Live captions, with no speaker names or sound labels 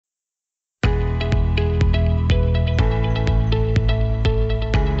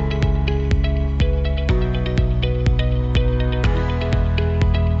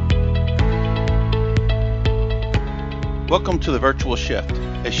Welcome to The Virtual Shift,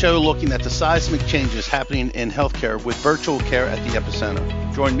 a show looking at the seismic changes happening in healthcare with virtual care at the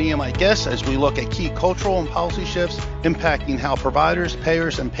epicenter. Join me and my guests as we look at key cultural and policy shifts impacting how providers,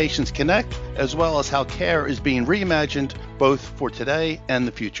 payers, and patients connect, as well as how care is being reimagined both for today and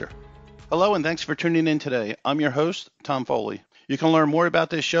the future. Hello, and thanks for tuning in today. I'm your host, Tom Foley. You can learn more about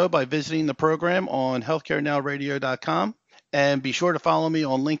this show by visiting the program on healthcarenowradio.com, and be sure to follow me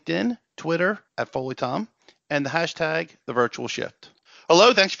on LinkedIn, Twitter @FoleyTom, and the hashtag #TheVirtualShift.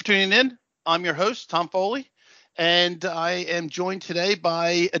 Hello, thanks for tuning in. I'm your host, Tom Foley, and I am joined today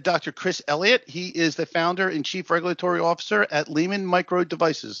by Dr. Chris Elliott. He is the founder and chief regulatory officer at Leman Micro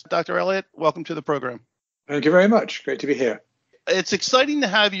Devices. Dr. Elliott, welcome to the program. Thank you very much. Great to be here. It's exciting to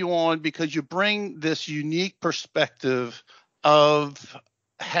have you on because you bring this unique perspective of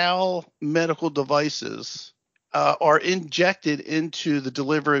how medical devices are injected into the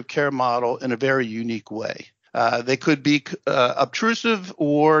delivery of care model in a very unique way. They could be obtrusive,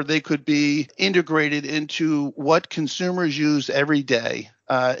 or they could be integrated into what consumers use every day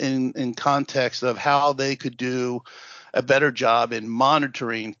in context of how they could do a better job in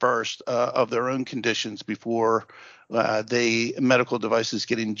monitoring first of their own conditions before the medical devices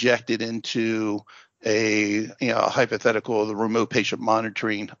get injected into a hypothetical, the remote patient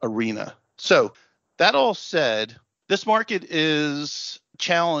monitoring arena. So that all said, this market is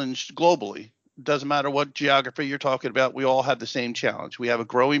challenged globally. Doesn't matter what geography you're talking about, we all have the same challenge. We have a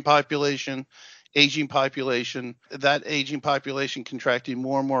growing population, aging population, that aging population contracting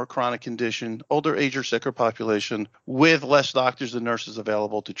more and more chronic condition, older age or sicker population with less doctors and nurses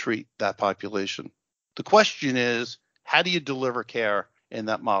available to treat that population. The question is, how do you deliver care in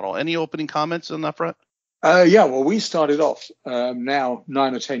that model? Any opening comments on that front? Well, we started off now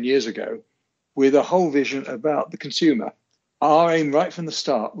 9 or 10 years ago with a whole vision about the consumer. Our aim right from the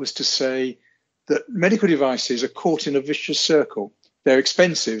start was to say that medical devices are caught in a vicious circle. They're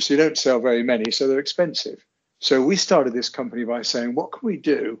expensive, so you don't sell very many, so they're expensive. So we started this company by saying, what can we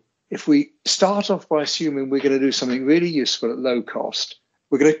do if we start off by assuming we're going to do something really useful at low cost?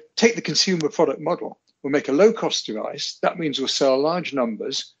 We're going to take the consumer product model. We'll make a low-cost device. That means we'll sell large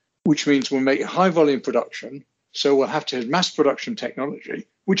numbers, which means we'll make high-volume production. So we'll have to have mass production technology,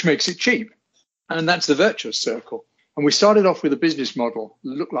 which makes it cheap. And that's the virtuous circle. And we started off with a business model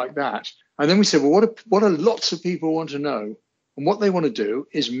that looked like that. And then we said, well, what do lots of people want to know? And what they want to do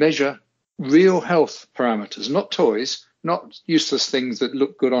is measure real health parameters, not toys, not useless things that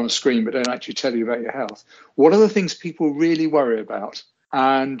look good on a screen but don't actually tell you about your health. What are the things people really worry about?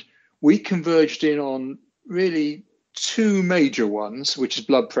 And we converged in on really two major ones, which is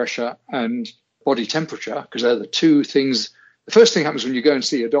blood pressure and body temperature, because they're the two things. The first thing happens when you go and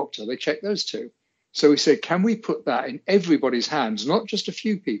see a doctor, they check those two. So we said, can we put that in everybody's hands, not just a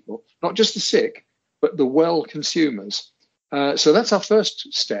few people, not just the sick, but the well consumers? So that's our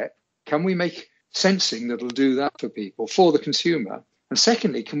first step. Can we make sensing that'll do that for people, for the consumer? And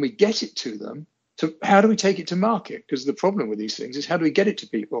secondly, can we get it to them? How do we take it to market? Because the problem with these things is, how do we get it to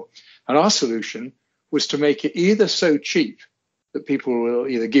people? And our solution was to make it either so cheap that people will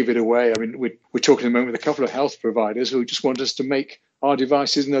either give it away. I mean, we're talking at the moment with a couple of health providers who just want us to make our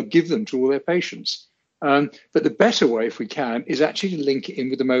devices and they'll give them to all their patients. But the better way, if we can, is actually to link it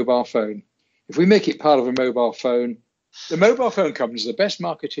in with the mobile phone. If we make it part of a mobile phone, the mobile phone companies are the best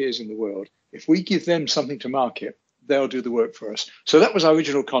marketeers in the world. If we give them something to market, they'll do the work for us. So that was our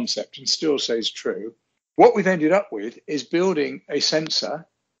original concept and still stays true. What we've ended up with is building a sensor,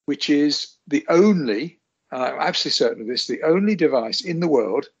 which is the only, I'm absolutely certain of this, the only device in the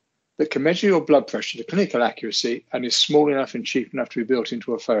world that can measure your blood pressure to clinical accuracy and is small enough and cheap enough to be built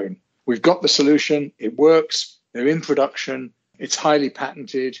into a phone. We've got the solution. It works. They're in production. It's highly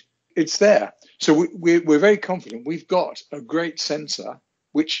patented. It's there. So we're very confident. We've got a great sensor,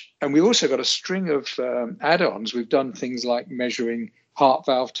 and we've also got a string of add-ons. We've done things like measuring heart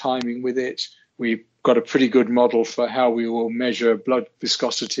valve timing with it. We've got a pretty good model for how we will measure blood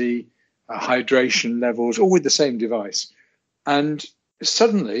viscosity, hydration levels, all with the same device. And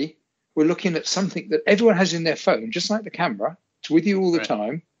suddenly we're looking at something that everyone has in their phone, just like the camera. It's with you all the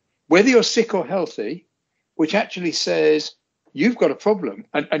time, whether you're sick or healthy, which actually says you've got a problem.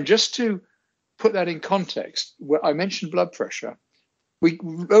 And just to put that in context, where I mentioned blood pressure,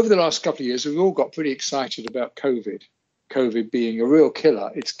 over the last couple of years, we've all got pretty excited about COVID being a real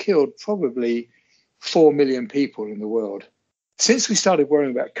killer. It's killed probably 4 million people in the world. Since we started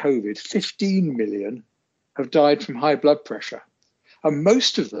worrying about COVID, 15 million have died from high blood pressure. And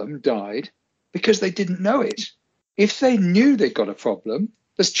most of them died because they didn't know it. If they knew they'd got a problem,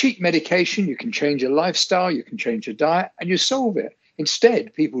 there's cheap medication. You can change your lifestyle, you can change your diet, and you solve it.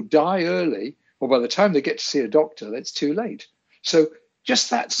 Instead, people die early or by the time they get to see a doctor, it's too late. So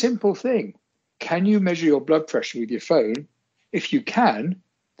just that simple thing. Can you measure your blood pressure with your phone? If you can,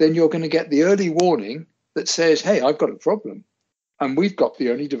 then you're going to get the early warning that says, hey, I've got a problem. And we've got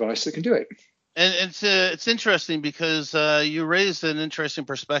the only device that can do it. And it's interesting because you raised an interesting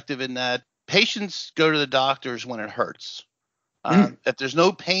perspective in that patients go to the doctors when it hurts. If there's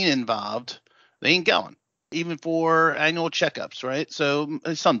no pain involved, they ain't going, even for annual checkups, right? So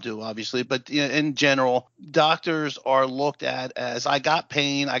some do, obviously, but in general, doctors are looked at as, I got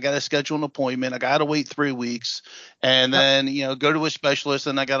pain, I got to schedule an appointment, I got to wait 3 weeks, and then go to a specialist,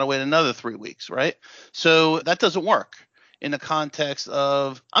 and I got to wait another 3 weeks, right? So that doesn't work in the context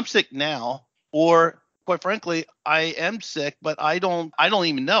of, I'm sick now, or quite frankly, I am sick, but I don't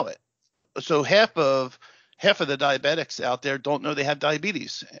even know it. So half of the diabetics out there don't know they have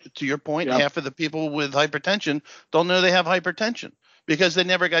diabetes. To your point, half of the people with hypertension don't know they have hypertension because they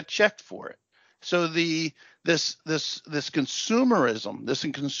never got checked for it. So this consumerism, this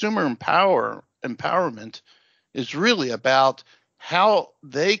consumer empowerment is really about how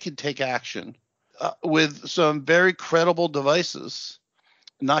they can take action with some very credible devices,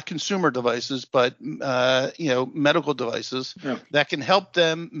 not consumer devices, but medical devices that can help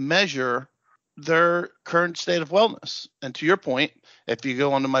them measure their current state of wellness. And to your point, if you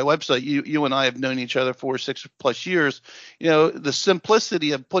go onto my website, you and I have known each other for 6+ years. The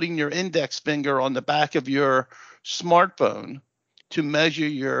simplicity of putting your index finger on the back of your smartphone to measure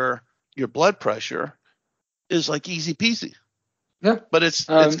your blood pressure is like easy peasy. Yeah. But it's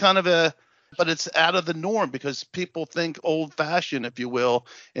kind of but it's out of the norm because people think old fashioned, if you will,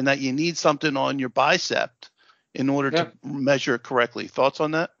 in that you need something on your bicep in order to measure it correctly. Thoughts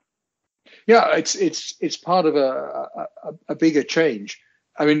on that? Yeah, it's part of a bigger change.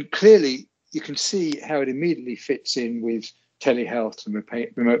 I mean, clearly you can see how it immediately fits in with telehealth and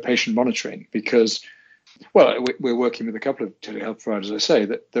remote patient monitoring because, well, we're working with a couple of telehealth providers, as I say,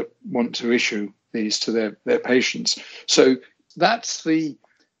 that want to issue these to their patients. So that's the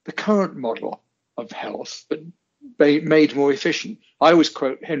current model of health, but made more efficient. I always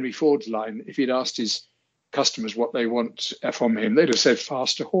quote Henry Ford's line: if he'd asked his customers what they want from him, they'd have said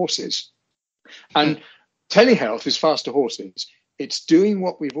faster horses. And telehealth is faster horses. It's doing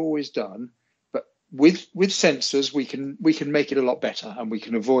what we've always done, but with sensors, we can make it a lot better, and we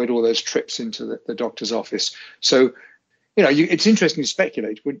can avoid all those trips into the doctor's office. So, it's interesting to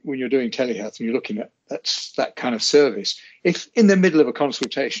speculate when you're doing telehealth and you're looking at that kind of service. If in the middle of a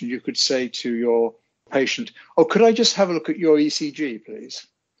consultation, you could say to your patient, "Oh, could I just have a look at your ECG, please?"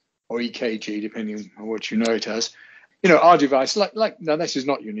 Or EKG, depending on what you know it as. Our device, now this is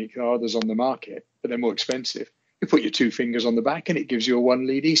not unique. There are others on the market, but they're more expensive. You put your 2 fingers on the back and it gives you a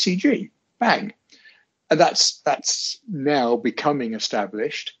 1-lead ECG. Bang. And that's now becoming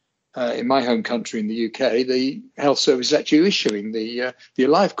established. In my home country, in the UK, the health service is actually issuing the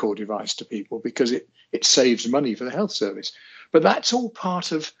AliveCore device to people because it saves money for the health service. But that's all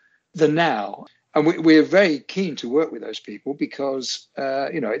part of the now. And we're very keen to work with those people because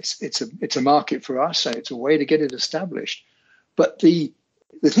it's a market for us and it's a way to get it established. But the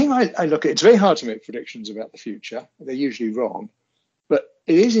thing I look at, it's very hard to make predictions about the future. They're usually wrong. But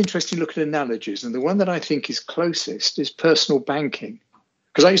it is interesting to look at analogies. And the one that I think is closest is personal banking.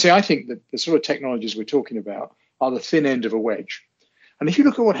 Because like you say, I think that the sort of technologies we're talking about are the thin end of a wedge. And if you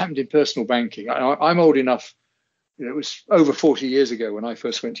look at what happened in personal banking, I'm old enough, it was over 40 years ago when I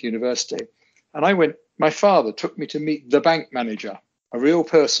first went to university. And my father took me to meet the bank manager, a real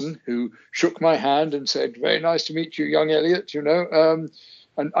person who shook my hand and said, "Very nice to meet you, young Elliott,"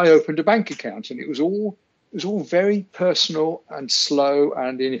 and I opened a bank account, and it was all very personal and slow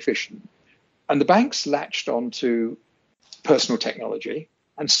and inefficient. And the banks latched onto personal technology,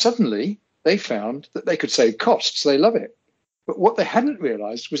 and suddenly they found that they could save costs. They love it. But what they hadn't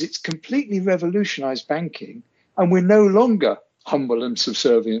realized was it's completely revolutionized banking, and we're no longer humble and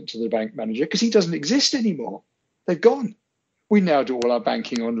subservient to the bank manager because he doesn't exist anymore. They're gone. We now do all our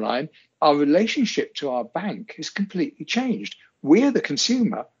banking online. Our relationship to our bank is completely changed. We're the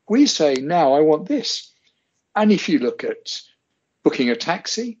consumer. We say, now I want this. And if you look at booking a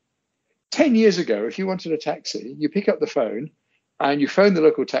taxi, 10 years ago, if you wanted a taxi, you pick up the phone and you phone the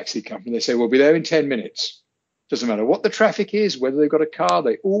local taxi company. They say, "We'll be there in 10 minutes. Doesn't matter what the traffic is, whether they've got a car,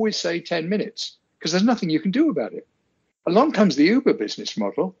 they always say 10 minutes because there's nothing you can do about it. Along comes the Uber business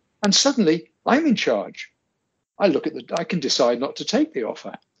model, and suddenly I'm in charge. I can decide not to take the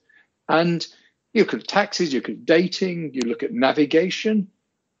offer. And you look at taxis, you look at dating, you look at navigation.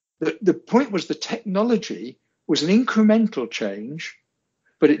 The point was the technology was an incremental change,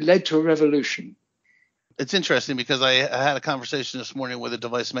 but it led to a revolution. It's interesting because I had a conversation this morning with a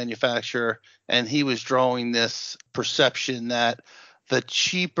device manufacturer, and he was drawing this perception that the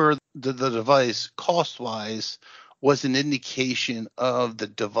cheaper the device cost-wise was an indication of the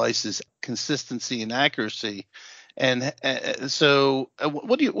device's consistency and accuracy. And so,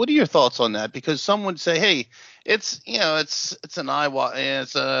 what are your thoughts on that? Because some would say, "Hey, it's an iWatch,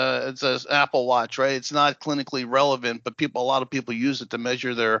 it's a Apple Watch, right? It's not clinically relevant, but a lot of people use it to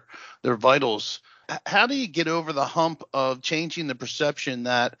measure their vitals." How do you get over the hump of changing the perception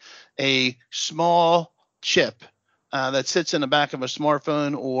that a small chip that sits in the back of a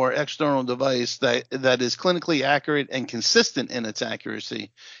smartphone or external device that is clinically accurate and consistent in its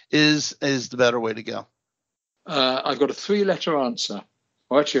accuracy is the better way to go? I've got a 3-letter answer,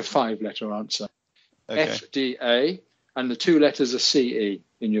 or actually a 5-letter answer. Okay. FDA, and the 2 letters are CE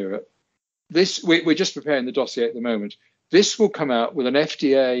in Europe. We're just preparing the dossier at the moment. This will come out with an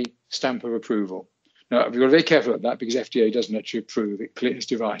FDA stamp of approval. Now, we've got to be very careful about that because FDA doesn't actually approve, it clears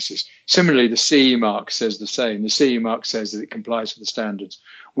devices. Similarly, the CE mark says the same. The CE mark says that it complies with the standards.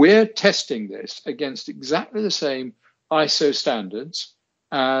 We're testing this against exactly the same ISO standards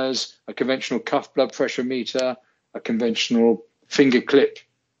as a conventional cuff blood pressure meter, a conventional finger clip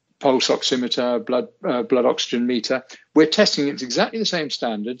pulse oximeter, blood oxygen meter. We're testing it exactly the same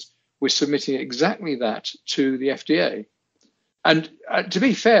standards. We're submitting exactly that to the FDA. And to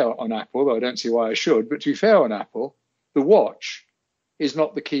be fair on Apple, though I don't see why I should, but to be fair on Apple, the watch is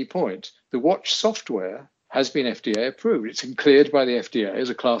not the key point. The watch software has been FDA approved. It's been cleared by the FDA as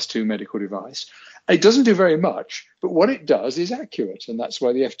a Class 2 medical device. It doesn't do very much, but what it does is accurate, and that's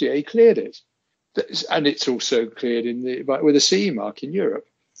why the FDA cleared it. And it's also cleared with a CE mark in Europe.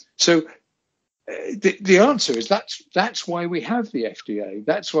 So the answer is that's why we have the FDA.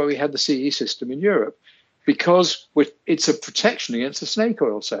 That's why we have the CE system in Europe, because it's a protection against the snake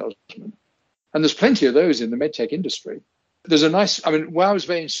oil salesman. And there's plenty of those in the medtech industry. There's why I was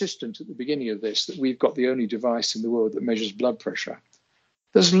very insistent at the beginning of this that we've got the only device in the world that measures blood pressure.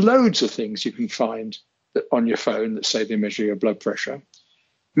 There's loads of things you can find on your phone that say they measure your blood pressure.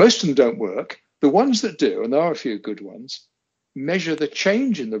 Most of them don't work. The ones that do, and there are a few good ones, measure the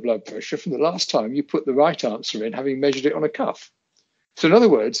change in the blood pressure from the last time you put the right answer in, having measured it on a cuff. So in other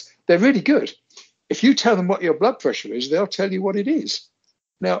words, they're really good. If you tell them what your blood pressure is, they'll tell you what it is.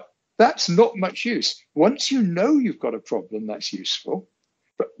 Now, that's not much use. Once you know you've got a problem, that's useful.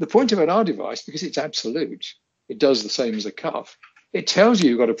 But the point about our device, because it's absolute, it does the same as a cuff. It tells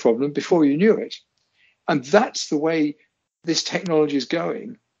you you've got a problem before you knew it. And that's the way this technology is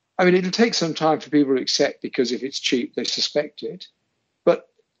going. I mean, it'll take some time for people to accept because if it's cheap, they suspect it. But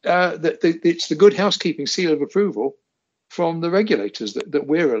it's the good housekeeping seal of approval from the regulators that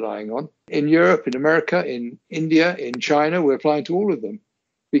we're relying on. In Europe, in America, in India, in China, we're applying to all of them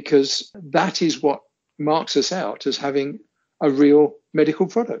because that is what marks us out as having a real medical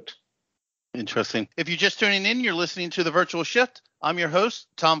product. Interesting. If you're just tuning in, you're listening to The Virtual Shift. I'm your host,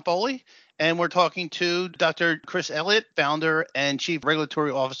 Tom Foley, and we're talking to Dr. Chris Elliott, founder and chief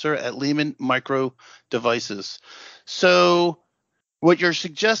regulatory officer at Leman Micro Devices. So what you're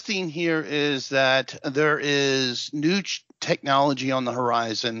suggesting here is that there is new technology on the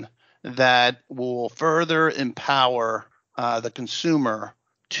horizon that will further empower the consumer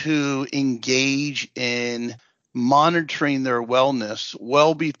to engage in monitoring their wellness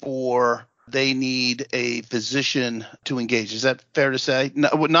well before they need a physician to engage. Is that fair to say?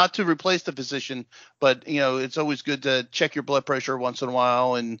 Not to replace the physician, but it's always good to check your blood pressure once in a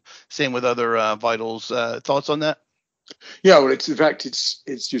while, and same with other vitals. Thoughts on that? Yeah, well, it's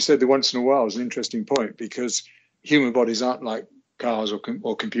you said the once in a while is an interesting point because human bodies aren't like cars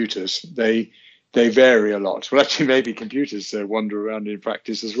or computers. They vary a lot. Well, actually, maybe computers wander around in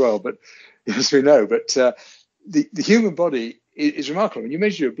practice as well, but as we know. But the human body is remarkable. When you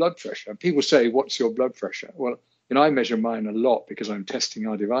measure your blood pressure, and people say, "What's your blood pressure?" Well, I measure mine a lot because I'm testing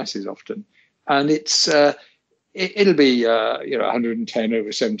our devices often, and it'll be 110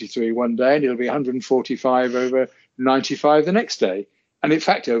 over 73 one day, and it'll be 145 over 95 the next day. And in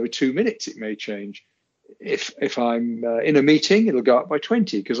fact, over 2 minutes, it may change. If I'm in a meeting, it'll go up by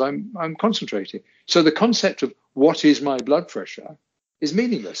 20 because I'm concentrating. So the concept of what is my blood pressure is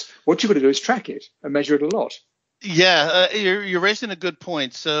meaningless. What you've got to do is track it and measure it a lot. Yeah, you're raising a good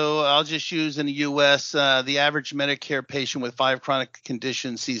point. So I'll just use in the U.S., the average Medicare patient with 5 chronic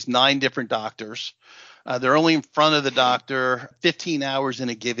conditions sees 9 different doctors. They're only in front of the doctor 15 hours in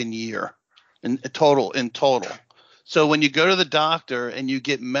a given year in total. So when you go to the doctor and you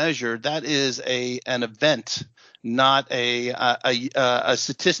get measured, that is an event not a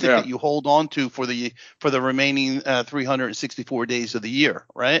statistic that you hold on to for the remaining 364 days of the year,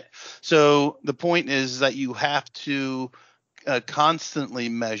 right? So the point is that you have to constantly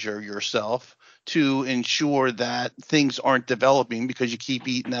measure yourself to ensure that things aren't developing because you keep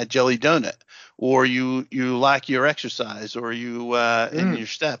eating that jelly donut, or you lack your exercise, or you in your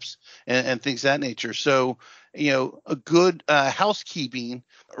steps and things of that nature. So, a good housekeeping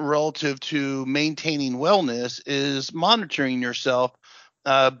relative to maintaining wellness is monitoring yourself,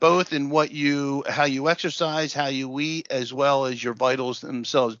 both in how you exercise, how you eat, as well as your vitals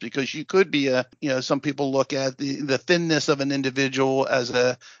themselves, because you could be some people look at the thinness of an individual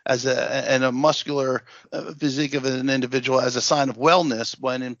and a muscular physique of an individual as a sign of wellness,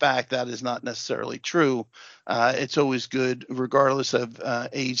 when in fact that is not necessarily true. It's always good, regardless of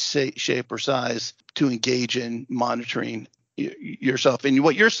age, shape, or size, to engage in monitoring yourself. And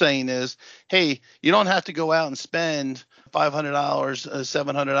what you're saying is, hey, you don't have to go out and spend $500,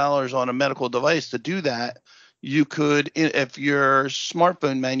 $700 on a medical device to do that. You could, if your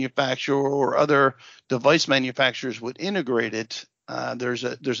smartphone manufacturer or other device manufacturers would integrate it, there's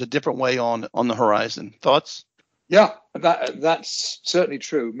a different way on the horizon. Thoughts? Yeah, that's certainly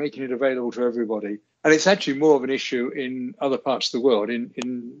true, making it available to everybody. And it's actually more of an issue in other parts of the world, in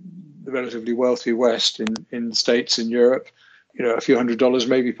the relatively wealthy West, in the States, in Europe. A few $100s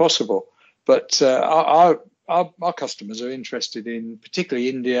may be possible. But our customers are interested in particularly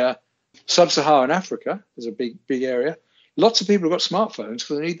India, sub-Saharan Africa is a big area. Lots of people have got smartphones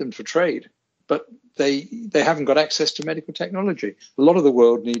because they need them for trade, but they haven't got access to medical technology. A lot of the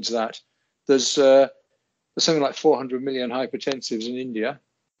world needs that. There's something like 400 million hypertensives in India.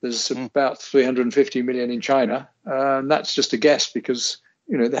 There's about 350 million in China. And that's just a guess because,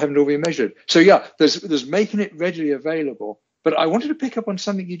 they haven't all been measured. So yeah, there's making it readily available. But I wanted to pick up on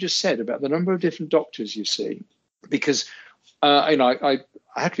something you just said about the number of different doctors you see, because I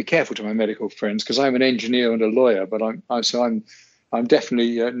have to be careful to my medical friends because I'm an engineer and a lawyer, but I'm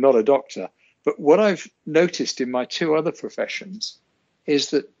definitely not a doctor. But what I've noticed in my two other professions is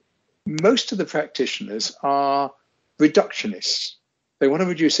that most of the practitioners are reductionists. They want to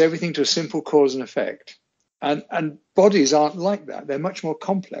reduce everything to a simple cause and effect, and bodies aren't like that. They're much more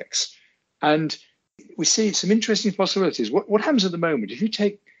complex, and we see some interesting possibilities. What happens at the moment if you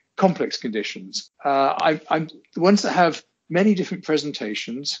take complex conditions? I'm the ones that have many different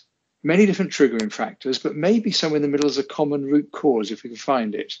presentations, many different triggering factors, but maybe somewhere in the middle is a common root cause if we can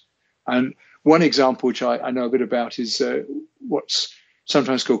find it. And one example which I know a bit about is what's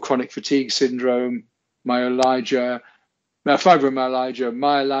sometimes called chronic fatigue syndrome, fibromyalgia,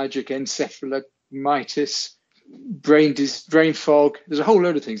 myalgic encephalomyelitis, brain fog. There's a whole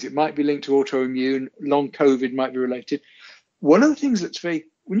load of things. It might be linked to autoimmune, long COVID might be related. One of the things that's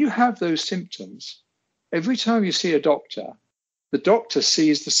when you have those symptoms, every time you see a doctor, the doctor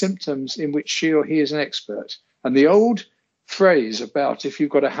sees the symptoms in which she or he is an expert. And the old phrase about if you've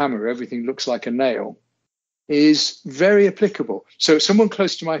got a hammer, everything looks like a nail is very applicable. So someone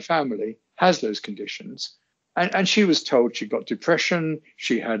close to my family has those conditions. And she was told she got depression,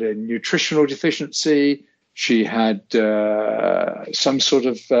 she had a nutritional deficiency, she had some sort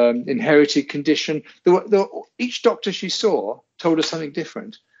of inherited condition. Each doctor she saw told her something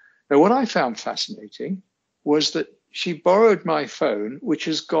different. Now, what I found fascinating was that she borrowed my phone, which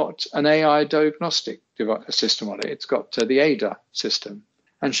has got an AI diagnostic system on it. It's got the ADA system.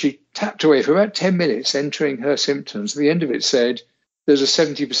 And she tapped away for about 10 minutes, entering her symptoms. At the end of it said, there's a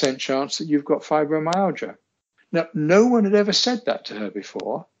 70% chance that you've got fibromyalgia. Now, no one had ever said that to her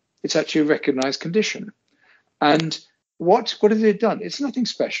before. It's actually a recognized condition. And what have they done? It's nothing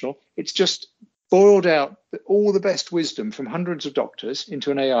special. It's just boiled out all the best wisdom from hundreds of doctors into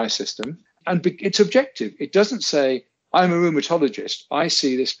an AI system. And it's objective. It doesn't say, I'm a rheumatologist. I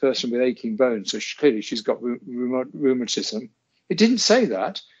see this person with aching bones. So clearly she's got rheumatism. It didn't say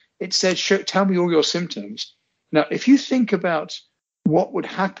that. It said, tell me all your symptoms. Now, if you think about what would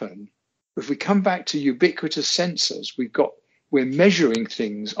happen if we come back to ubiquitous sensors, we're measuring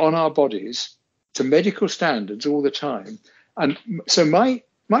things on our bodies to medical standards all the time. And so my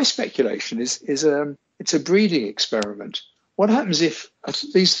speculation is it's a breeding experiment. What happens if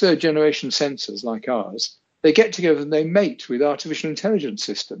these third generation sensors like ours, they get together and they mate with artificial intelligence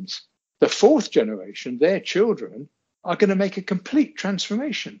systems? The fourth generation, their children, are going to make a complete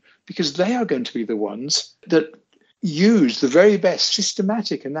transformation because they are going to be the ones that use the very best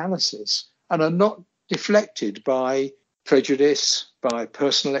systematic analysis and are not deflected by prejudice, by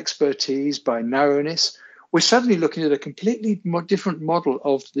personal expertise, by narrowness. We're suddenly looking at a completely different model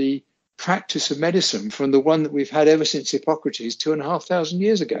of the practice of medicine from the one that we've had ever since Hippocrates 2,500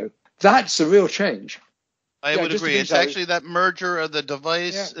 years ago. That's a real change. I Yeah, would just to agree. give It's you actually that merger of the yeah.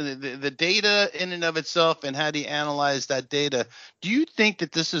 device, the data in and of itself, and how do you analyze that data. Do you think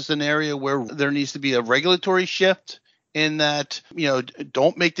that this is an area where there needs to be a regulatory shift in that,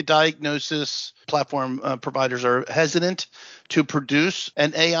 don't make the diagnosis? Platform providers are hesitant to produce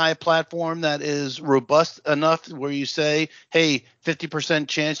an AI platform that is robust enough where you say, hey, 50%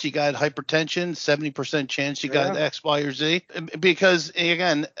 chance you got hypertension, 70% chance you got Yeah. X, Y, or Z. Because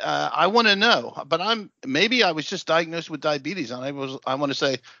again, I want to know, but I was just diagnosed with diabetes, and I want to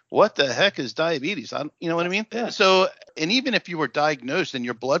say, what the heck is diabetes? You know what I mean? Yeah. So, and even if you were diagnosed and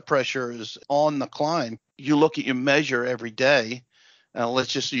your blood pressure is on the climb, you look at your measure every day.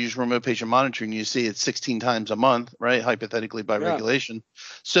 Let's just use remote patient monitoring. You see it 16 times a month, right? Hypothetically by Yeah. regulation.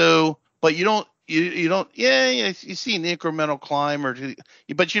 So, but you don't, you see an incremental climb,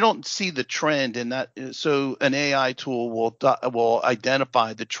 but you don't see the trend in that. So an AI tool will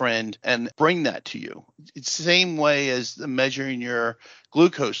identify the trend and bring that to you. It's the same way as measuring your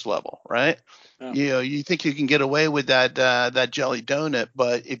glucose level, right? Yeah. You think you can get away with that jelly donut,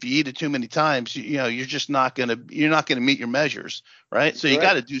 but if you eat it too many times, you're just not gonna meet your measures, right? So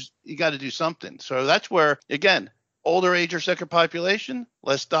Correct. you got to do something. So that's where, again, older age or sicker population,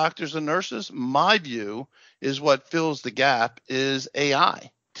 less doctors and nurses. My view is what fills the gap is AI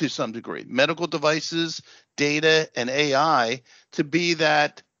to some degree, medical devices, data, and AI to be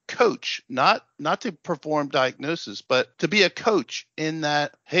that coach, not to perform diagnosis, but to be a coach in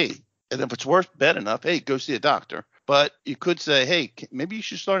that, hey, and if it's worth bad enough, hey, go see a doctor. But you could say, hey, maybe you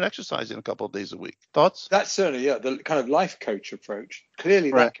should start exercising a couple of days a week. Thoughts? That's certainly, yeah, the kind of life coach approach.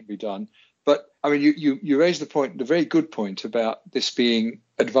 Clearly, Right. that can be done. But I mean, you raised the very good point about this being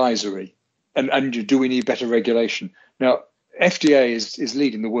advisory, and do we need better regulation? Now, FDA is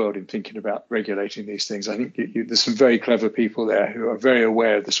leading the world in thinking about regulating these things. I think there's some very clever people there who are very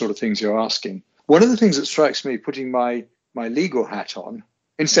aware of the sort of things you're asking. One of the things that strikes me, putting my legal hat on,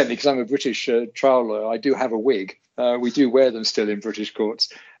 incidentally, because I'm a British trial lawyer, I do have a wig. We do wear them still in British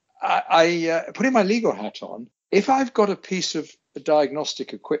courts. I putting my legal hat on, if I've got a piece of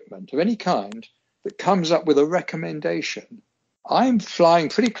diagnostic equipment of any kind that comes up with a recommendation, I'm flying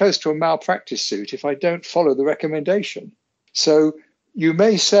pretty close to a malpractice suit if I don't follow the recommendation. So you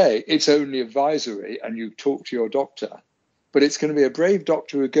may say it's only advisory and you talk to your doctor, but it's going to be a brave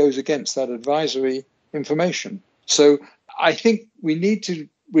doctor who goes against that advisory information. So I think we need to,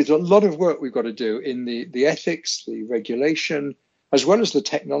 with a lot of work we've got to do in the ethics, the regulation, as well as the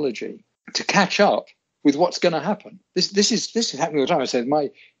technology, to catch up with what's going to happen. This is happening all the time. I said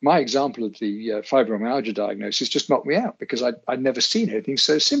my example of the fibromyalgia diagnosis just knocked me out because I'd never seen anything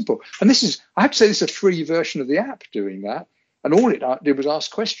so simple. And I have to say, this is a free version of the app doing that. And all it did was ask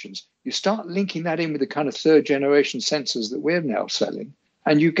questions. You start linking that in with the kind of third generation sensors that we're now selling,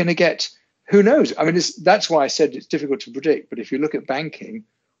 and you're going to get, who knows? I mean, that's why I said it's difficult to predict. But if you look at banking,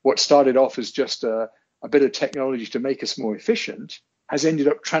 what started off as just a bit of technology to make us more efficient has ended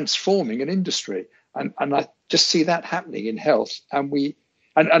up transforming an industry. And I just see that happening in health. And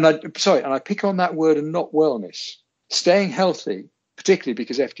I pick on that word and not wellness. Staying healthy, particularly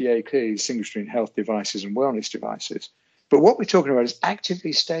because FDA clearly distinguishes between health devices and wellness devices. But what we're talking about is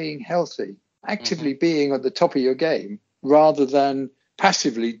actively staying healthy, actively being at the top of your game, rather than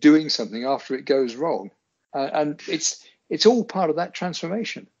passively doing something after it goes wrong. And it's all part of that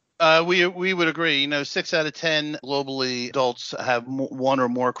transformation. We would agree. 6 out of 10 globally adults have one or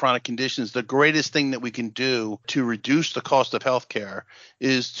more chronic conditions. The greatest thing that we can do to reduce the cost of healthcare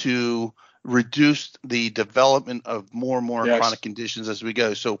is to reduce the development of more and more chronic conditions as we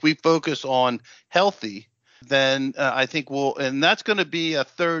go. So if we focus on healthy, then I think and that's going to be a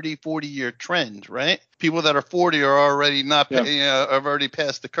 30, 40-year trend, right? People that are 40 are already have already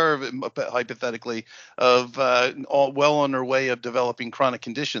passed the curve, hypothetically, of well on their way of developing chronic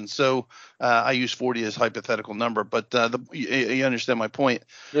conditions. So I use 40 as a hypothetical number, but you understand my point.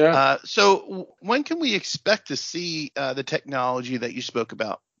 Yeah. So when can we expect to see the technology that you spoke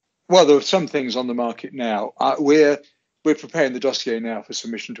about? Well, there are some things on the market now. We're preparing the dossier now for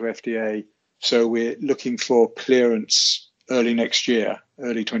submission to FDA. So we're looking for clearance early next year,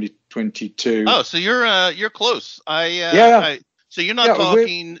 early 2022. Oh, so you're close. So you're not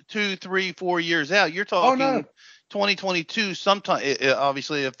talking 2, 3, 4 years out. You're talking 2022 sometime.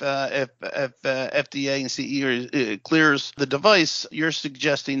 Obviously, if FDA and CE clears the device, you're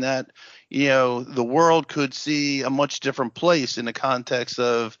suggesting that the world could see a much different place in the context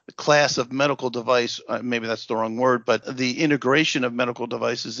of the class of medical device. Maybe that's the wrong word, but the integration of medical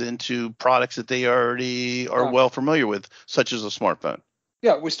devices into products that they already are well familiar with, such as a smartphone.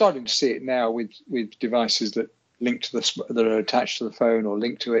 Yeah, we're starting to see it now with devices that link to that are attached to the phone or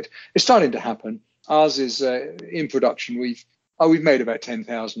linked to it. It's starting to happen. Ours is in production. We've made about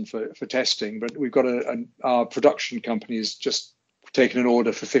 10,000 for testing, but we've got our production company has just taken an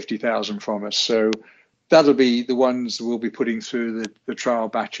order for 50,000 from us. So that'll be the ones we'll be putting through the trial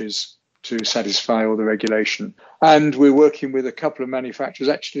batches to satisfy all the regulation. And we're working with a couple of manufacturers,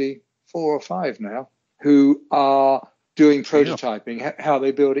 actually 4 or 5 now, who are doing prototyping, how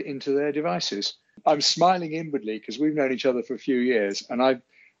they build it into their devices. I'm smiling inwardly because we've known each other for a few years, and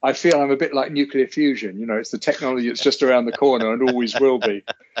I feel I'm a bit like nuclear fusion. You know, it's the technology that's just around the corner and always will be.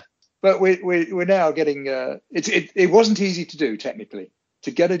 But we're now getting it wasn't easy to do technically, to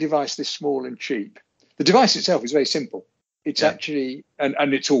get a device this small and cheap. The device itself is very simple. It's actually, and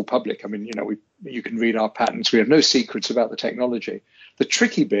it's all public. I mean, you know, you can read our patents. We have no secrets about the technology. The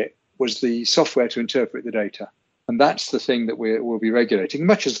tricky bit was the software to interpret the data. And that's the thing that we'll be regulating,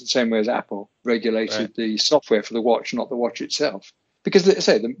 much as the same way as Apple regulated the software for the watch, not the watch itself. Because, as I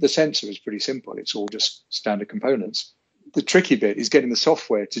say, the sensor is pretty simple. It's all just standard components. The tricky bit is getting the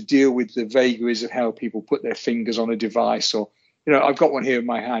software to deal with the vagaries of how people put their fingers on a device. Or, you know, I've got one here in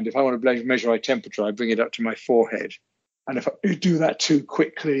my hand. If I want to measure my temperature, I bring it up to my forehead. And if I do that too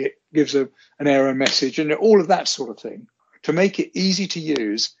quickly, it gives an error message and all of that sort of thing. To make it easy to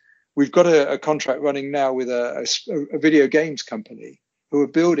use, we've got a contract running now with a video games company who are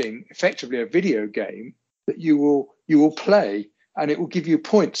building effectively a video game that you will play, and it will give you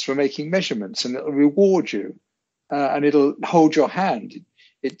points for making measurements, and it'll reward you, and it'll hold your hand.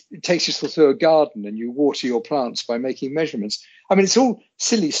 It takes you through a garden, and you water your plants by making measurements. I mean, it's all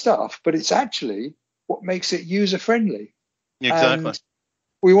silly stuff, but it's actually what makes it user friendly. Exactly. And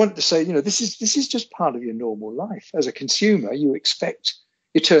we want to say, you know, this is just part of your normal life. As a consumer, you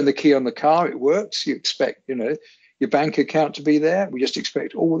turn the key on the car, it works. You expect, you know, your bank account to be there. We just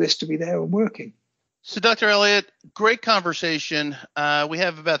expect all this to be there and working. So, Dr. Elliott, great conversation. We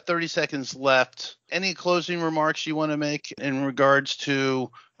have about 30 seconds left. Any closing remarks you want to make in regards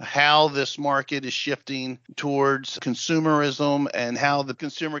to how this market is shifting towards consumerism and how the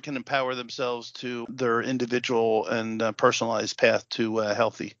consumer can empower themselves to their individual and personalized path to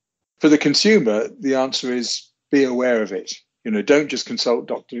healthy? For the consumer, the answer is be aware of it. You know, don't just consult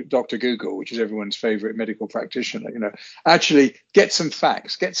Dr. Google, which is everyone's favorite medical practitioner. You know, actually get some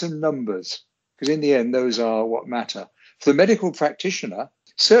facts, get some numbers, because in the end, those are what matter. For the medical practitioner,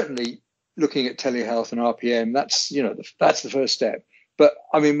 certainly looking at telehealth and RPM, that's the first step. But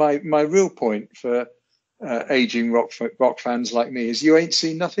I mean, my real point for aging rock fans like me is you ain't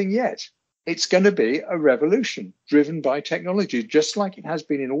seen nothing yet. It's going to be a revolution driven by technology, just like it has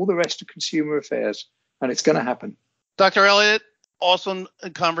been in all the rest of consumer affairs, and it's going to happen. Dr. Elliott, awesome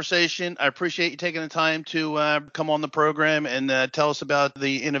conversation. I appreciate you taking the time to come on the program and tell us about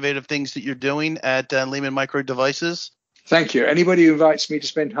the innovative things that you're doing at Leman Micro Devices. Thank you. Anybody who invites me to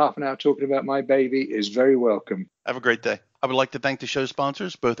spend half an hour talking about my baby is very welcome. Have a great day. I would like to thank the show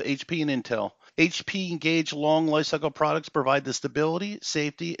sponsors, both HP and Intel. HP Engage long lifecycle products provide the stability,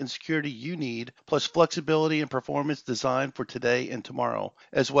 safety, and security you need, plus flexibility and performance designed for today and tomorrow.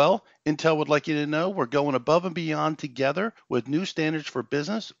 As well, Intel would like you to know we're going above and beyond together with new standards for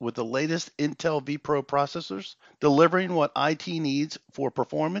business with the latest Intel vPro processors, delivering what IT needs for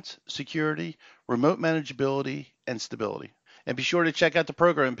performance, security, remote manageability, and stability. And be sure to check out the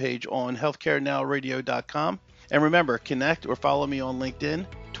program page on healthcarenowradio.com. And remember, connect or follow me on LinkedIn,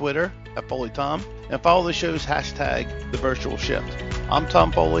 Twitter, @FoleyTom, and follow the show's hashtag, The Virtual Shift. I'm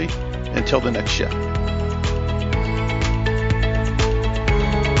Tom Foley. Until the next shift.